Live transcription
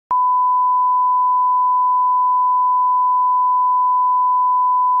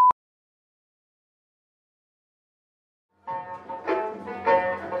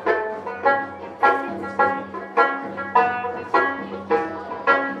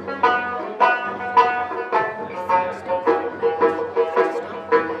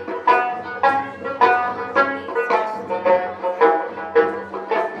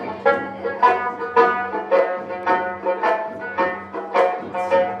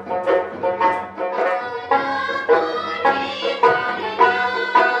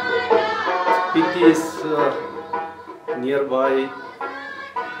is nearby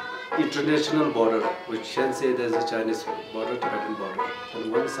international border, which can say there's a Chinese border, Tibetan border.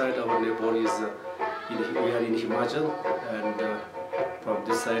 On one side, our neighbor is we are in Himachal, and from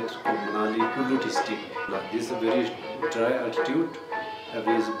this side, Manali, Kullu district. This is a very dry altitude.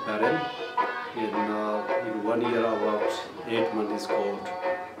 Every is barren. In 1 year, about 8 months is cold.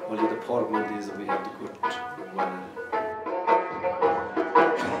 Only the 4 months is we have the good weather.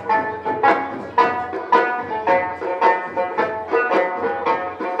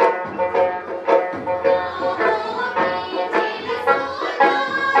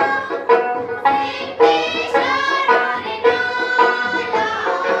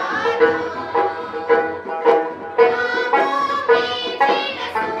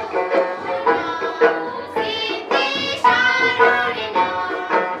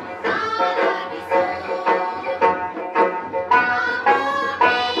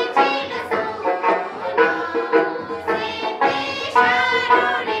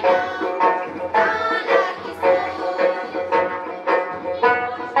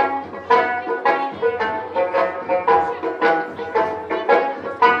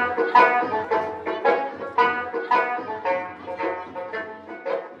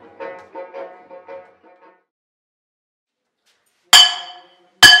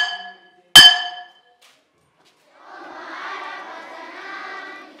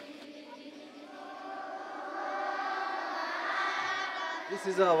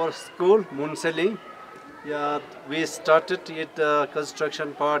 This is our school, Munsel. Yeah, we started it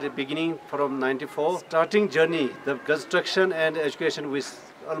construction part beginning from '94. Starting journey, the construction and education was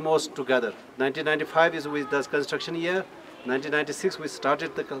almost together. 1995 is with the construction year. 1996 we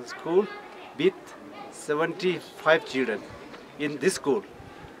started the school with 75 children in this school.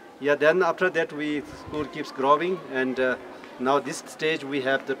 Yeah, then after that school keeps growing, and now this stage we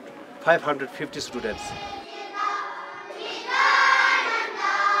have the 550 students.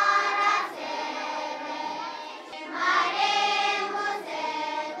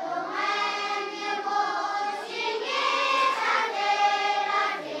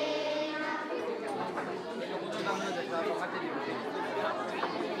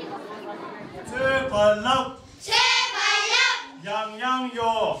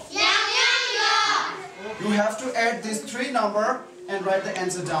 You have to add these 3 numbers and write the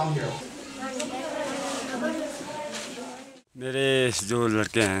answer down here. मेरे जो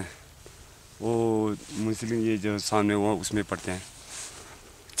लड़के हैं वो मुंसलिम ये जो सामने वो उसमें पढ़ते हैं,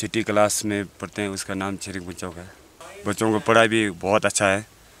 छठी क्लास में पढ़ते हैं। उसका नाम शरीक बच्चों का है। बच्चों को पढ़ाई भी बहुत अच्छा है,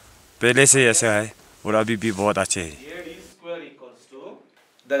 पहले से ऐसा है और अभी भी बहुत अच्छे है।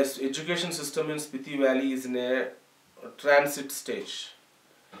 The education system in Spiti Valley is in a transit stage.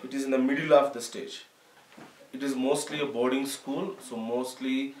 It is in the middle of the stage. It is mostly a boarding school, so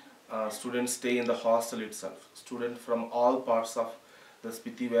mostly students stay in the hostel itself. Students from all parts of the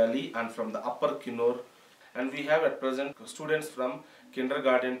Spiti Valley and from the upper Kinnaur, and we have at present students from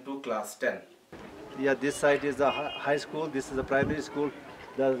kindergarten to class 10. Yeah, this side is the high school, this is the primary school,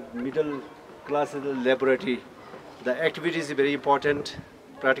 the middle class is the laboratory. The activity is very important,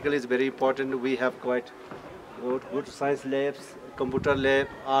 practical is very important. We have quite good science labs, computer lab,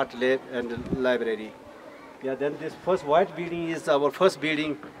 art lab, and library. Yeah, then this first white building is our first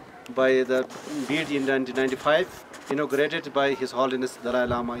building by the built in 1995, inaugurated by His Holiness Dalai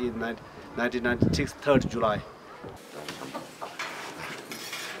Lama in 1996, 3rd July.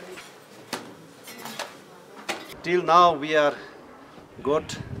 Till now we are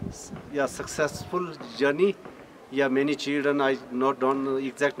got successful journey. Yeah, many children, I don't know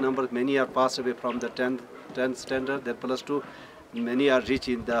exact number, many are passed away from the 10th standard, then +2. Many are rich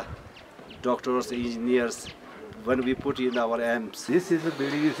in the doctors, engineers, when we put in our aims. This is the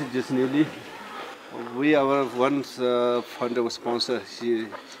building, is just newly. We our one founder sponsor,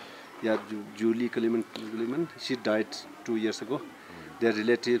 Julie Clement, she died 2 years ago. Their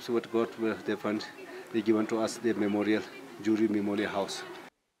relatives what got their fund, they given to us the memorial, Julie Memorial House.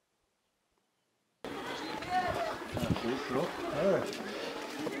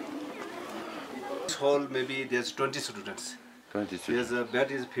 This hall maybe there's 20 students. 20 There's a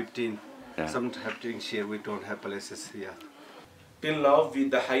bed is 15. Yeah. Some have to share. We don't have places here. Till now,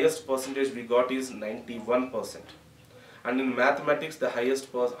 the highest percentage we got is 91%, and in mathematics the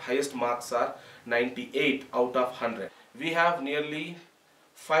highest marks are 98 out of 100. We have nearly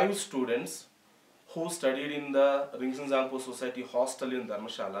 5 students who studied in the Ringsanzangpo Society hostel in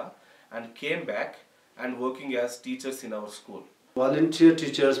Dharmashala and came back and working as teachers in our school. Volunteer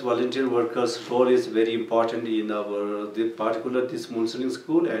teachers, volunteer workers' role is very important in our, particular this Munsel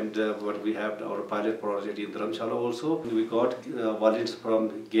school, and what we have our pilot project in Dharamshala also. We got volunteers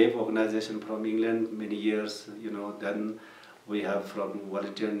from GAVE organization from England many years, you know. Then we have from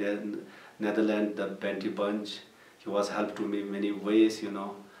volunteer Netherlands, the Benty Bunch. He was helped to me in many ways, you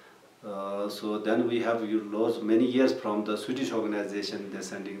know. So then we have lost many years from the Swedish organization. They're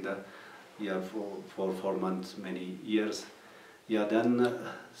sending the for 4 months, many years. Yeah, then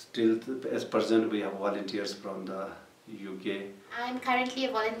still as present we have volunteers from the UK. I'm currently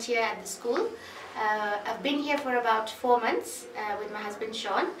a volunteer at the school. I've been here for about 4 months with my husband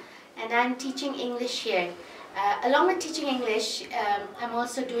Sean, and I'm teaching English here. Along with teaching English, I'm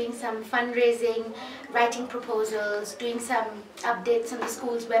also doing some fundraising, writing proposals, doing some updates on the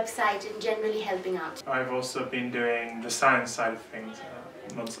school's website, and generally helping out. I've also been doing the science side of things.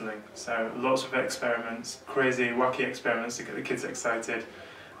 Munseling. So lots of experiments, crazy, wacky experiments to get the kids excited,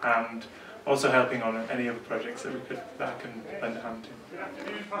 and also helping on any other projects that I can lend a hand to.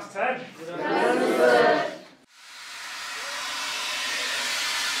 Past 10.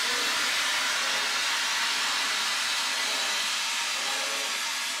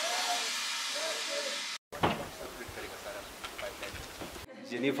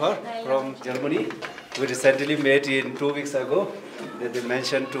 Jennifer from Germany. We recently met in 2 weeks ago. They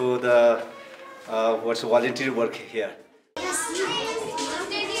mentioned to the what's volunteer work here.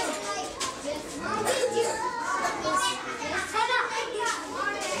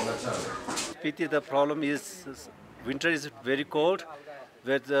 Piti, the problem is winter is very cold,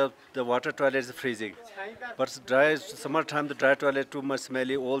 where the water toilet is freezing. But summertime the dry toilet too much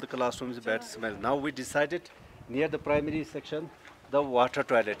smelly. All the classrooms bad smell. Now we decided near the primary section, the water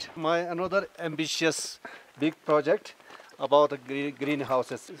toilet. My another ambitious big project about the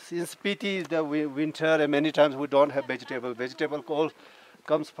greenhouses. Since PT is the winter and many times we don't have vegetable. Vegetable all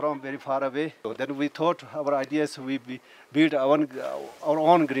comes from very far away. So then we thought our idea is we build our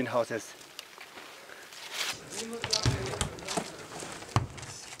own greenhouses.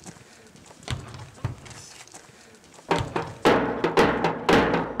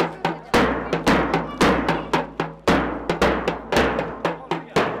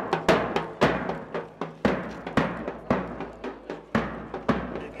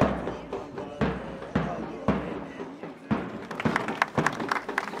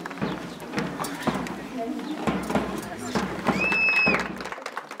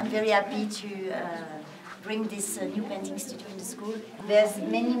 I'm very happy to bring this new painting studio in the school. There's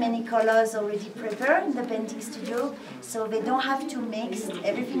many colors already prepared in the painting studio, so they don't have to mix.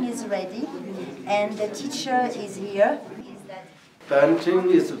 Everything is ready, and the teacher is here. Painting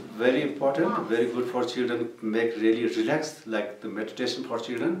is very important, very good for children, make really relaxed, like the meditation for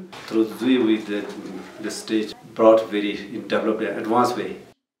children. Through Zui, we did the stage brought very developed, advanced way.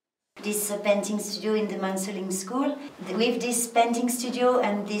 This painting studio in the Munsel school. With this painting studio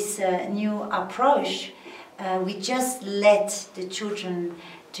and this new approach, we just let the children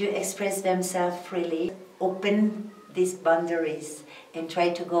to express themselves freely, open these boundaries and try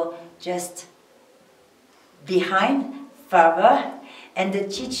to go just behind, further, and the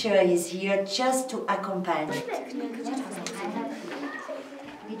teacher is here just to accompany.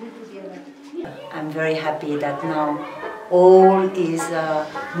 I'm very happy that now all is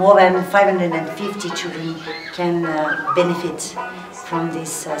more than 550 children can benefit from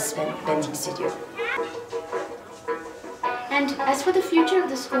this painting studio. And as for the future of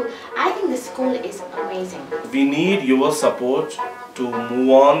the school, I think the school is amazing. We need your support to move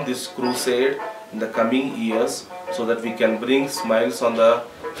on this crusade in the coming years so that we can bring smiles on the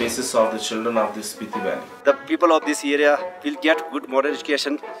faces of the children of this Spiti Valley. The people of this area will get good modern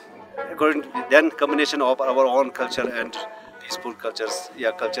education, according to then combination of our own culture and peaceful cultures,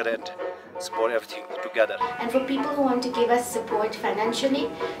 culture and sport, everything together. And for people who want to give us support financially,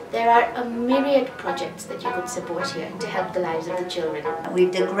 there are a myriad projects that you could support here to help the lives of the children.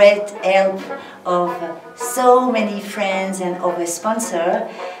 With the great help of so many friends and of a sponsor,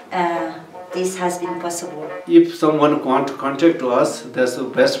 this has been possible. If someone wants to contact us, that's the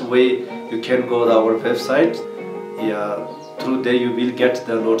best way. You can go to our website. Through there you will get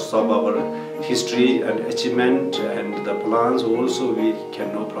the lots of our history and achievement and the plans also we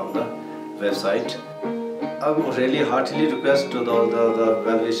can know from the website. I would really heartily request to all the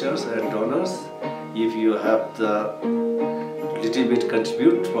well-wishers and donors, if you have the little bit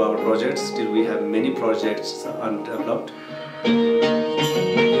contribute to our projects. Still we have many projects undeveloped.